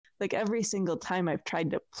like every single time I've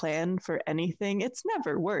tried to plan for anything, it's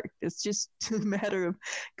never worked. It's just a matter of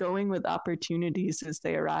going with opportunities as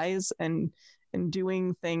they arise and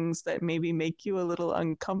doing things that maybe make you a little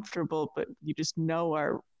uncomfortable, but you just know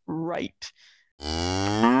are right.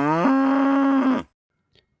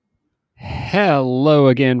 Hello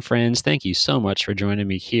again, friends. Thank you so much for joining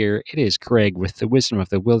me here. It is Greg with the Wisdom of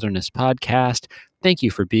the Wilderness podcast. Thank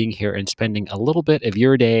you for being here and spending a little bit of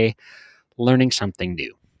your day learning something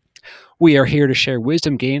new. We are here to share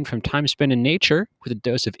wisdom gained from time spent in nature with a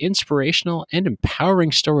dose of inspirational and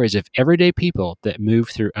empowering stories of everyday people that move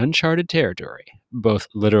through uncharted territory, both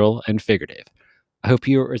literal and figurative. I hope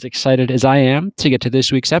you are as excited as I am to get to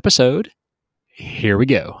this week's episode. Here we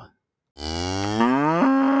go.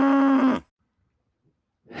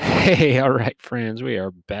 Hey, all right, friends, we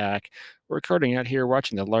are back. We're recording out here,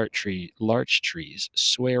 watching the larch trees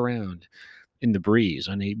sway around in the breeze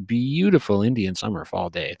on a beautiful Indian summer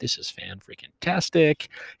fall day. This is fan-freaking-tastic.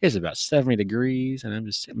 It's about 70 degrees, and I'm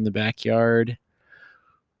just sitting in the backyard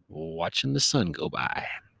watching the sun go by.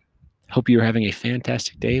 Hope you're having a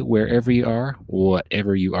fantastic day wherever you are,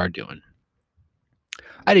 whatever you are doing.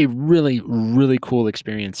 I had a really, really cool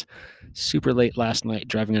experience super late last night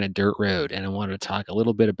driving on a dirt road, and I wanted to talk a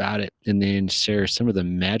little bit about it and then share some of the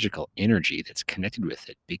magical energy that's connected with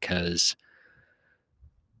it, because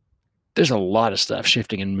there's a lot of stuff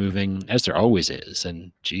shifting and moving, as there always is.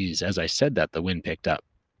 And geez, as I said that, the wind picked up.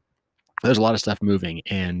 There's a lot of stuff moving,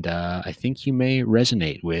 and I think you may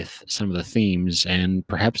resonate with some of the themes and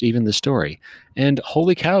perhaps even the story. And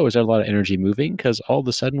holy cow, is there a lot of energy moving, because all of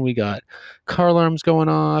a sudden we got car alarms going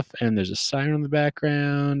off, and there's a siren in the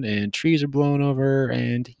background, and trees are blowing over,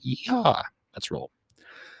 and yeah, let's roll.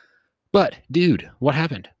 But dude, what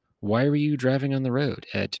happened? Why were you driving on the road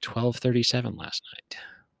at 12:37 last night?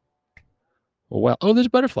 Well, oh, there's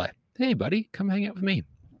a butterfly. Hey, buddy, come hang out with me.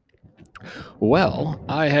 Well,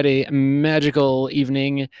 I had a magical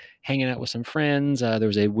evening hanging out with some friends. There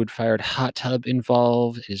was a wood-fired hot tub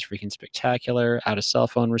involved. It is freaking spectacular. Out of cell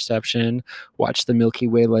phone reception. Watched the Milky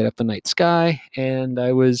Way light up the night sky. And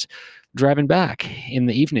I was driving back in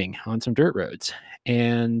the evening on some dirt roads.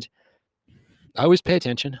 And I always pay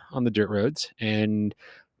attention on the dirt roads. And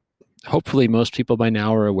hopefully most people by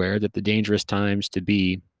now are aware that the dangerous times to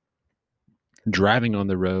be driving on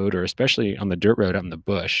the road, or especially on the dirt road out in the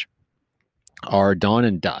bush, are dawn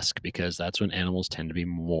and dusk, because that's when animals tend to be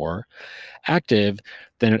more active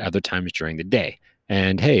than at other times during the day.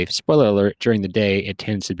 And hey, spoiler alert, during the day, it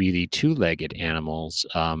tends to be the two-legged animals,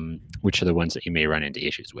 which are the ones that you may run into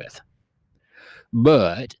issues with.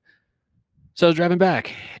 But, so I was driving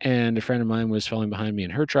back, and a friend of mine was following behind me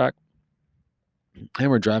in her truck,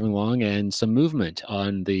 and we're driving along, and some movement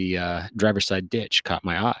on the driver's side ditch caught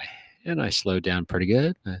my eye, and I slowed down pretty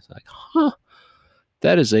good. I was like, huh,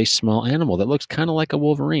 that is a small animal that looks kind of like a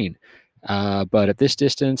wolverine. But at this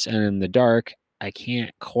distance and in the dark, I can't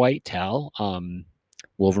quite tell.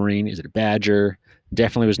 Wolverine, is it a badger?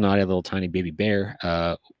 Definitely was not a little tiny baby bear.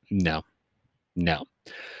 No.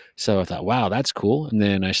 So I thought, wow, that's cool. And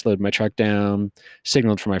then I slowed my truck down,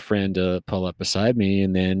 signaled for my friend to pull up beside me,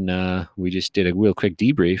 and then we just did a real quick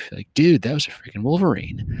debrief. Like, dude, that was a freaking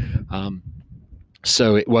wolverine.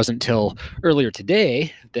 So it wasn't until earlier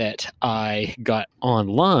today that I got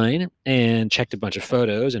online and checked a bunch of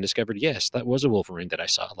photos and discovered, yes, that was a wolverine that I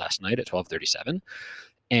saw last night at 12:37.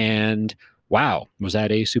 And wow, was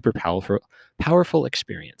that a super powerful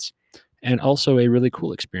experience. And also a really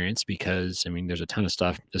cool experience, because, I mean, there's a ton of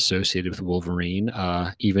stuff associated with Wolverine,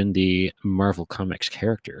 even the Marvel Comics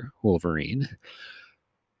character Wolverine.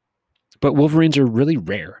 But Wolverines are really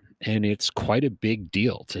rare, and it's quite a big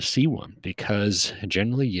deal to see one, because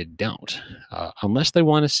generally you don't, unless they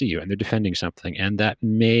want to see you and they're defending something, and that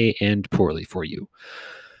may end poorly for you.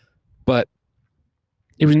 But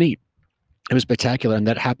it was neat. It was spectacular, and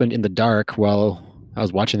that happened in the dark while I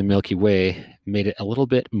was watching the Milky Way, made it a little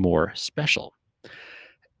bit more special.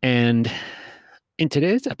 And in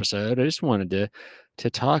today's episode, I just wanted to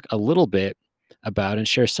talk a little bit about and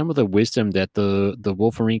share some of the wisdom that the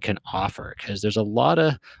Wolverine can offer, because there's a lot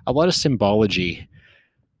of symbology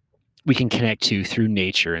we can connect to through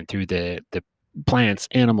nature and through the plants,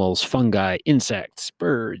 animals, fungi, insects,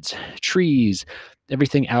 birds, trees,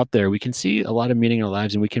 everything out there. We can see a lot of meaning in our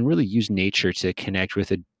lives, and we can really use nature to connect with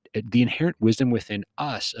the inherent wisdom within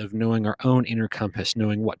us of knowing our own inner compass,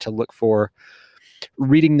 knowing what to look for,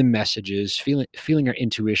 reading the messages, feeling our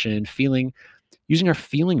intuition, using our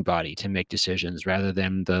feeling body to make decisions rather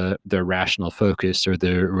than the rational focus or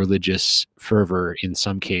the religious fervor in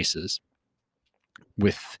some cases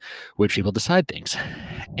with which people decide things.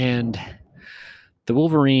 And the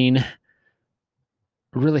Wolverine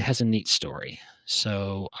really has a neat story.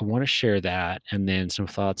 So I want to share that, and then some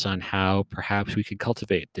thoughts on how perhaps we could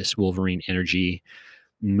cultivate this Wolverine energy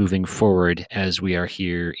moving forward as we are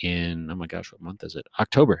here in, oh my gosh, what month is it?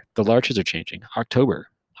 October. The larches are changing. October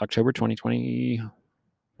 2020,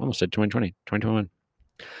 almost said 2020, 2021.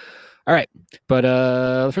 All right. But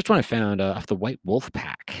the first one I found off the White Wolf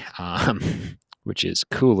Pack, which is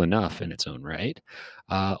cool enough in its own right.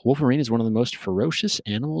 Wolverine is one of the most ferocious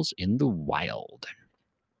animals in the wild.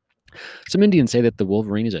 Some Indians say that the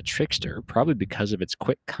wolverine is a trickster, probably because of its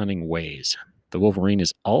quick, cunning ways. The wolverine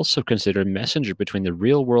is also considered a messenger between the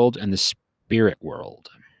real world and the spirit world.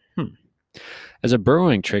 As a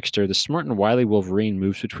burrowing trickster, the smart and wily wolverine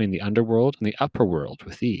moves between the underworld and the upper world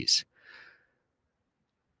with ease.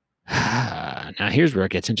 Now, here's where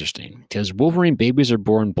it gets interesting, because Wolverine babies are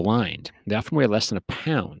born blind. They often weigh less than a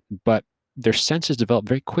pound, but their senses develop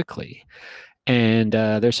very quickly. And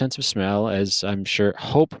their sense of smell, as I'm sure,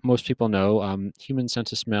 hope most people know, human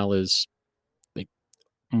sense of smell is like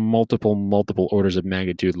multiple orders of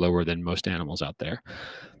magnitude lower than most animals out there.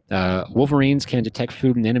 Wolverines can detect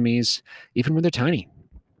food and enemies even when they're tiny.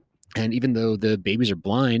 And even though the babies are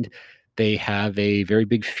blind, they have a very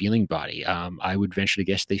big feeling body. I would venture to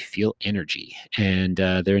guess they feel energy, and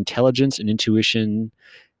their intelligence and intuition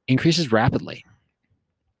increases rapidly.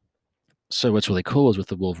 So what's really cool is with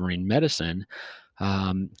the Wolverine medicine,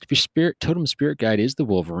 if your totem spirit guide is the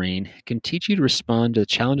Wolverine, it can teach you to respond to the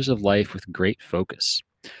challenges of life with great focus.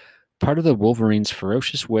 Part of the Wolverine's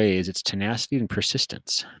ferocious way is its tenacity and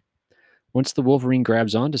persistence. Once the Wolverine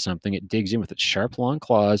grabs onto something, it digs in with its sharp, long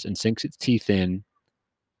claws and sinks its teeth in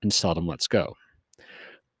and seldom lets go.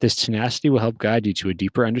 This tenacity will help guide you to a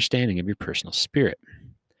deeper understanding of your personal spirit.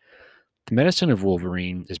 The medicine of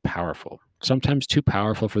Wolverine is powerful, sometimes too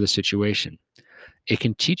powerful for the situation. It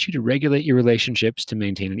can teach you to regulate your relationships to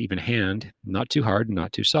maintain an even hand, not too hard and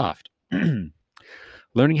not too soft.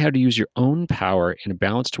 Learning how to use your own power in a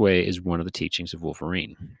balanced way is one of the teachings of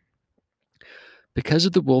Wolverine. Because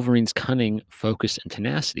of the Wolverine's cunning, focus, and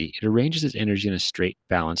tenacity, it arranges its energy in a straight,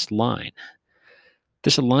 balanced line.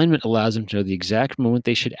 This alignment allows them to know the exact moment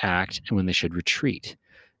they should act and when they should retreat.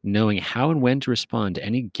 Knowing how and when to respond to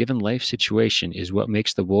any given life situation is what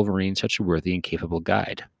makes the Wolverine such a worthy and capable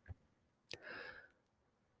guide.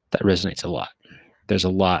 That resonates a lot. There's a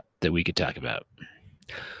lot that we could talk about.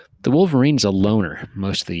 The Wolverine's a loner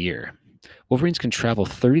most of the year. Wolverines can travel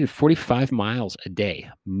 30 to 45 miles a day.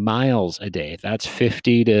 Miles a day. That's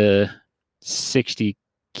 50 to 60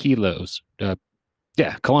 kilometers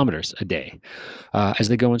a day as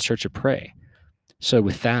they go in search of prey. So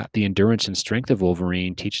with that, the endurance and strength of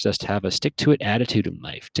Wolverine teaches us to have a stick-to-it attitude in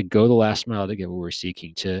life, to go the last mile to get what we're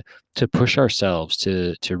seeking, to push ourselves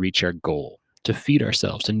to reach our goal, to feed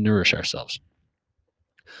ourselves, to nourish ourselves.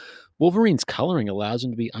 Wolverine's coloring allows them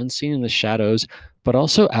to be unseen in the shadows, but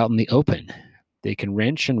also out in the open. They can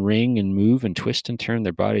wrench and wring and move and twist and turn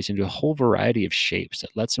their bodies into a whole variety of shapes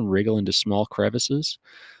that lets them wriggle into small crevices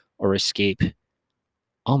or escape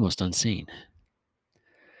almost unseen.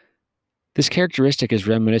 This characteristic is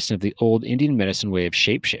reminiscent of the old Indian medicine way of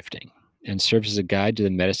shape-shifting and serves as a guide to the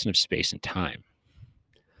medicine of space and time.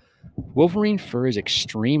 Wolverine fur is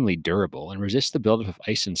extremely durable and resists the buildup of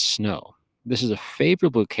ice and snow. This is a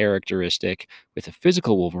favorable characteristic with a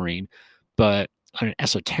physical Wolverine, but on an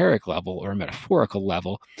esoteric level or a metaphorical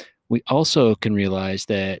level, we also can realize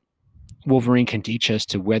that Wolverine can teach us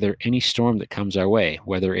to weather any storm that comes our way,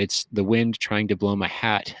 whether it's the wind trying to blow my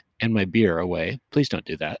hat and my beer away. Please don't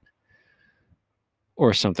do that.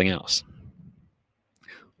 Or something else.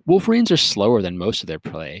 Wolverines are slower than most of their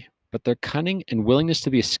prey, but their cunning and willingness to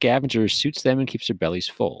be a scavenger suits them and keeps their bellies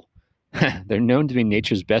full. They're known to be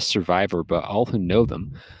nature's best survivor by all who know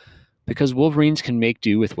them, because Wolverines can make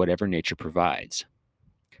do with whatever nature provides.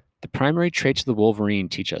 The primary traits of the Wolverine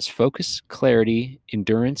teach us focus, clarity,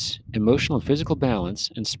 endurance, emotional and physical balance,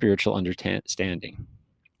 and spiritual understanding.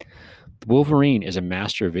 The Wolverine is a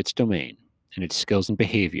master of its domain, and its skills and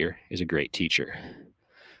behavior is a great teacher.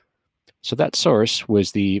 So that source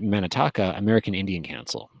was the Manataka American Indian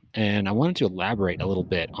Council, and I wanted to elaborate a little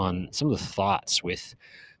bit on some of the thoughts with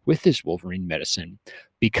this Wolverine medicine,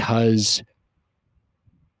 because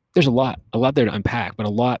there's a lot there to unpack, but a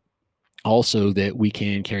lot also that we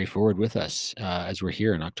can carry forward with us as we're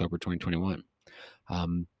here in October 2021.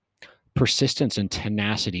 Persistence and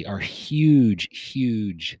tenacity are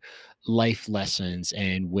huge life lessons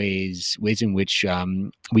and ways in which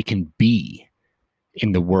we can be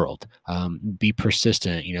in the world. Be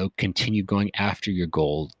persistent, continue going after your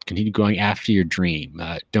goal, continue going after your dream.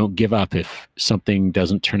 Don't give up if something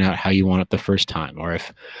doesn't turn out how you want it the first time, or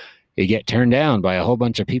you get turned down by a whole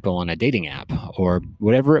bunch of people on a dating app or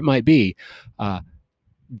whatever it might be,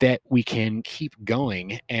 that we can keep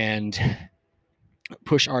going and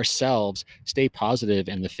push ourselves, stay positive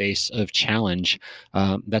in the face of challenge.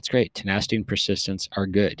 That's great. Tenacity and persistence are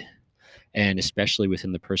good. And especially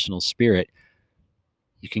within the personal spirit,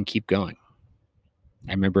 you can keep going.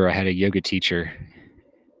 I remember I had a yoga teacher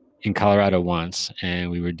in Colorado once, and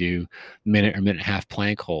we would do minute or minute and a half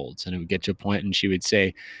plank holds, and it would get to a point and she would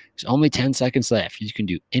say, there's only 10 seconds left. You can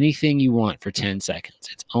do anything you want for 10 seconds.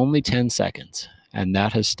 It's only 10 seconds. And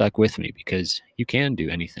that has stuck with me because you can do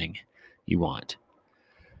anything you want.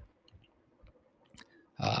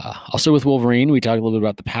 Also with Wolverine, we talked a little bit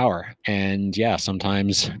about the power, and yeah,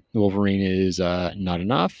 sometimes Wolverine is not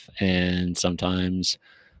enough, and sometimes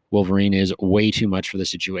Wolverine is way too much for the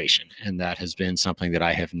situation. And that has been something that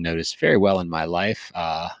I have noticed very well in my life.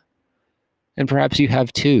 And perhaps you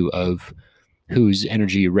have too, of whose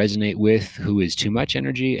energy you resonate with, who is too much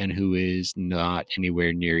energy, and who is not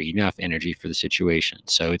anywhere near enough energy for the situation.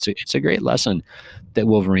 So it's a great lesson that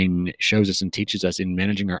Wolverine shows us and teaches us in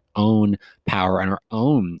managing our own power and our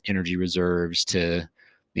own energy reserves to,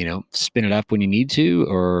 spin it up when you need to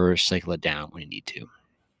or cycle it down when you need to.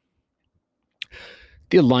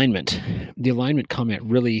 The alignment comment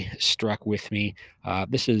really struck with me.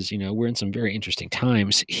 This is, we're in some very interesting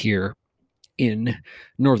times here in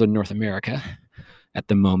Northern North America at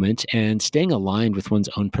the moment, and staying aligned with one's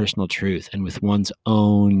own personal truth and with one's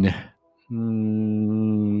own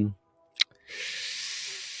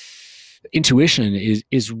intuition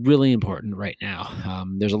is really important right now.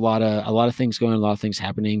 There's a lot of things going on, a lot of things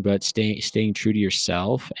happening, but staying true to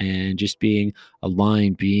yourself and just being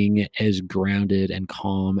aligned, being as grounded and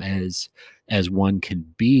calm as one can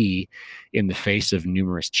be in the face of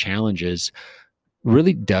numerous challenges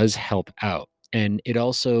really does help out. And it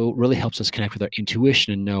also really helps us connect with our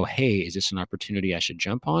intuition and know, hey, is this an opportunity I should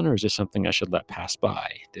jump on, or is this something I should let pass by?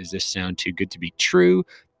 Does this sound too good to be true?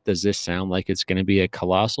 Does this sound like it's going to be a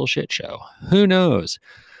colossal shit show? Who knows?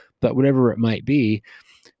 But whatever it might be,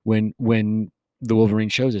 when the Wolverine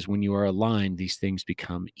shows us, when you are aligned, these things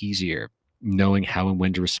become easier. Knowing how and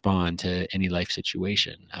when to respond to any life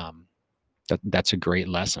situation. That's a great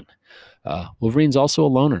lesson. Wolverine's also a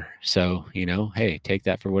loner. So, hey, take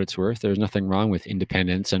that for what it's worth. There's nothing wrong with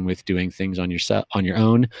independence and with doing things on your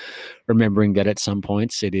own, remembering that at some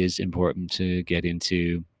points it is important to get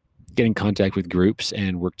in contact with groups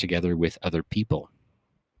and work together with other people.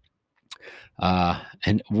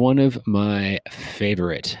 And one of my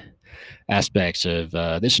favorite aspects of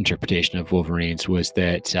this interpretation of Wolverines was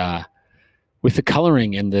that with the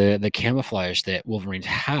coloring and the camouflage that Wolverines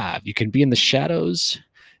have, you can be in the shadows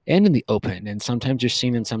and in the open, and sometimes you're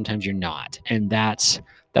seen and sometimes you're not. And that's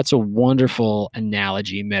a wonderful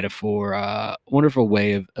analogy, metaphor, wonderful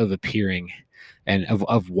way of appearing and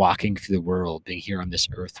of walking through the world, being here on this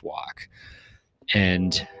earth walk,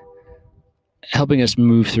 and helping us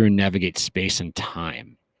move through and navigate space and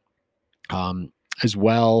time. As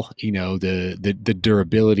well, the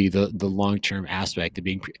durability, the long-term aspect of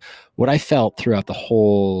being. What I felt throughout the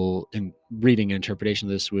whole reading and interpretation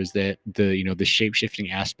of this was that the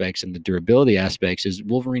shape-shifting aspects and the durability aspects is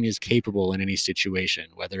Wolverine is capable in any situation,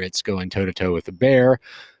 whether it's going toe-to-toe with a bear,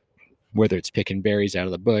 whether it's picking berries out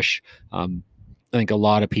of the bush. I think a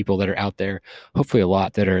lot of people that are out there, hopefully a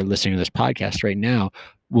lot that are listening to this podcast right now,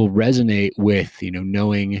 will resonate with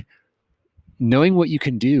knowing what you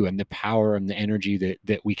can do and the power and the energy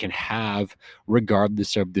that we can have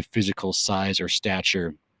regardless of the physical size or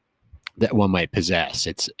stature that one might possess.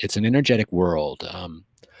 It's an energetic world.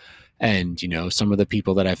 And, some of the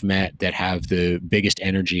people that I've met that have the biggest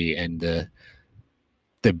energy and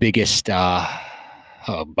the biggest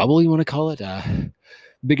bubble, you want to call it,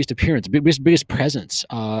 biggest appearance, biggest presence,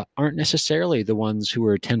 aren't necessarily the ones who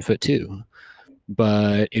are 10'2",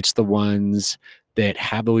 but it's the ones that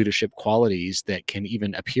have the leadership qualities that can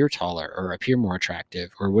even appear taller or appear more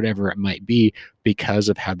attractive or whatever it might be because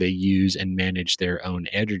of how they use and manage their own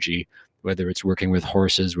energy, whether it's working with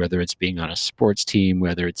horses, whether it's being on a sports team,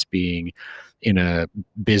 whether it's being in a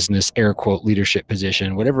business air quote leadership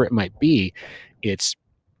position, whatever it might be. It's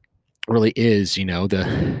really is,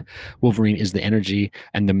 the Wolverine is the energy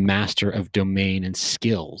and the master of domain and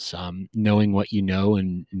skills, knowing what you know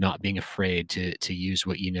and not being afraid to use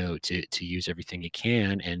what you know, to use everything you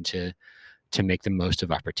can and to make the most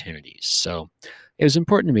of opportunities. So it was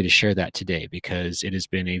important to me to share that today because it has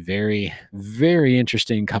been a very, very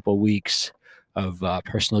interesting couple of weeks of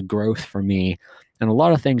personal growth for me. And a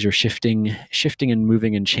lot of things are shifting and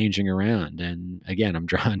moving and changing around. And again, I'm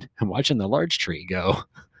watching the large tree go.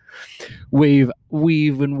 weave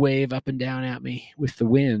and wave up and down at me with the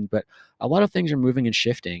wind. But a lot of things are moving and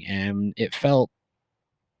shifting, and it felt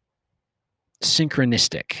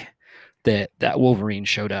synchronistic that Wolverine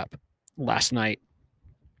showed up last night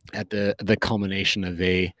at the culmination of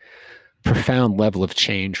a profound level of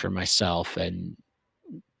change for myself and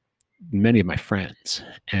many of my friends,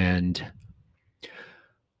 and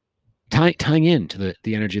tying into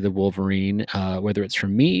the energy of the Wolverine, whether it's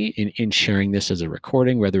from me in sharing this as a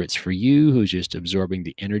recording, whether it's for you who's just absorbing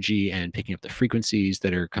the energy and picking up the frequencies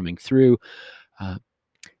that are coming through.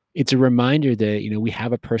 It's a reminder that, we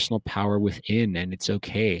have a personal power within, and it's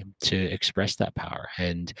okay to express that power.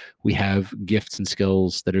 And we have gifts and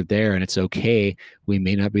skills that are there, and it's okay. We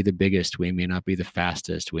may not be the biggest. We may not be the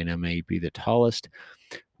fastest. We may be the tallest.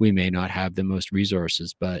 We may not have the most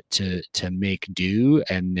resources, but to make do,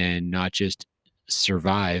 and then not just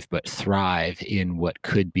survive, but thrive in what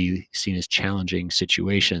could be seen as challenging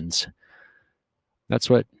situations. That's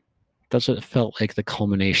what it felt like the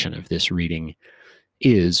culmination of this reading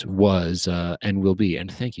was, and will be.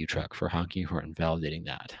 And thank you, Truck, for honking your horn, validating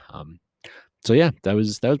that. So yeah, that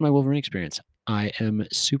was my Wolverine experience. I am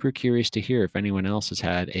super curious to hear if anyone else has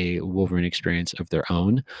had a Wolverine experience of their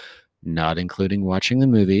own, not including watching the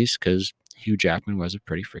movies, because Hugh Jackman was a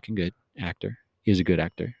pretty freaking good actor. He's a good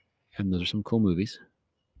actor, and those are some cool movies.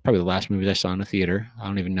 Probably the last movies I saw in a theater. I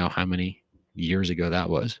don't even know how many years ago that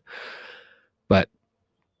was. But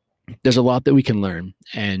there's a lot that we can learn,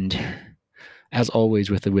 and as always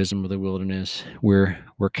with the wisdom of the wilderness, we're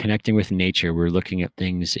connecting with nature. We're looking at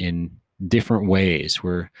things in different ways.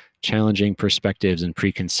 We're challenging perspectives and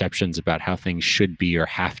preconceptions about how things should be or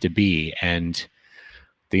have to be. And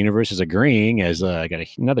the universe is agreeing, as I got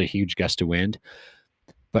another huge gust of wind,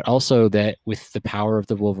 but also that with the power of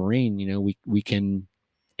the Wolverine, we can,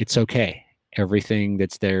 it's okay. Everything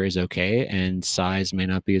that's there is okay. And size may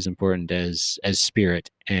not be as important as spirit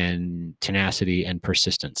and tenacity and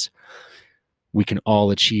persistence. We can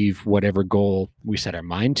all achieve whatever goal we set our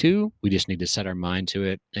mind to. We just need to set our mind to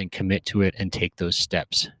it and commit to it and take those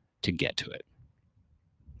steps to get to it.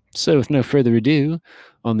 So with no further ado,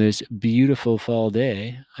 on this beautiful fall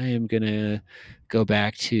day, I am going to go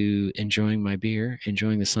back to enjoying my beer,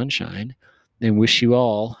 enjoying the sunshine, and wish you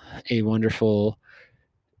all a wonderful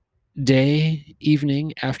day,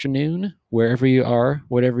 evening, afternoon, wherever you are,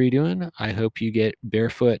 whatever you're doing. I hope you get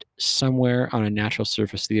barefoot somewhere on a natural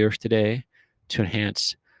surface of the earth today to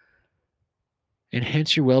enhance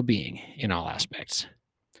your well-being in all aspects.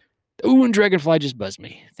 Ooh, and Dragonfly just buzzed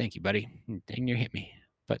me. Thank you, buddy. Dang near hit me,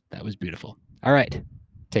 but that was beautiful. All right.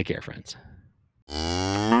 Take care, friends.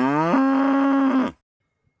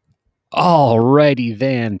 Alrighty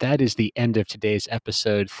then, that is the end of today's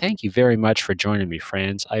episode. Thank you very much for joining me,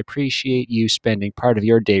 friends. I appreciate you spending part of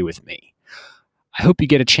your day with me. I hope you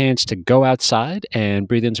get a chance to go outside and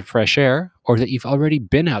breathe in some fresh air, or that you've already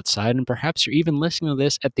been outside and perhaps you're even listening to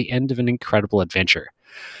this at the end of an incredible adventure.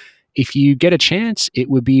 If you get a chance, it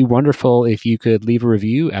would be wonderful if you could leave a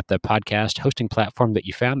review at the podcast hosting platform that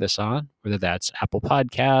you found this on, whether that's Apple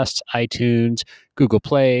Podcasts, iTunes, Google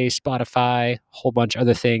Play, Spotify, a whole bunch of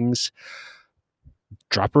other things.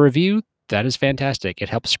 Drop a review. That is fantastic. It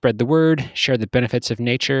helps spread the word, share the benefits of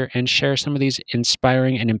nature, and share some of these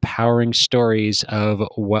inspiring and empowering stories of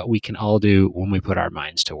what we can all do when we put our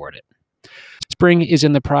minds toward it. Spring is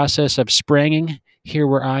in the process of springing here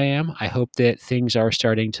where I am. I hope that things are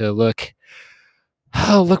starting to look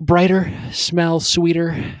brighter, smell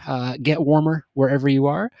sweeter, get warmer wherever you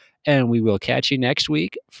are, and we will catch you next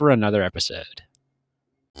week for another episode.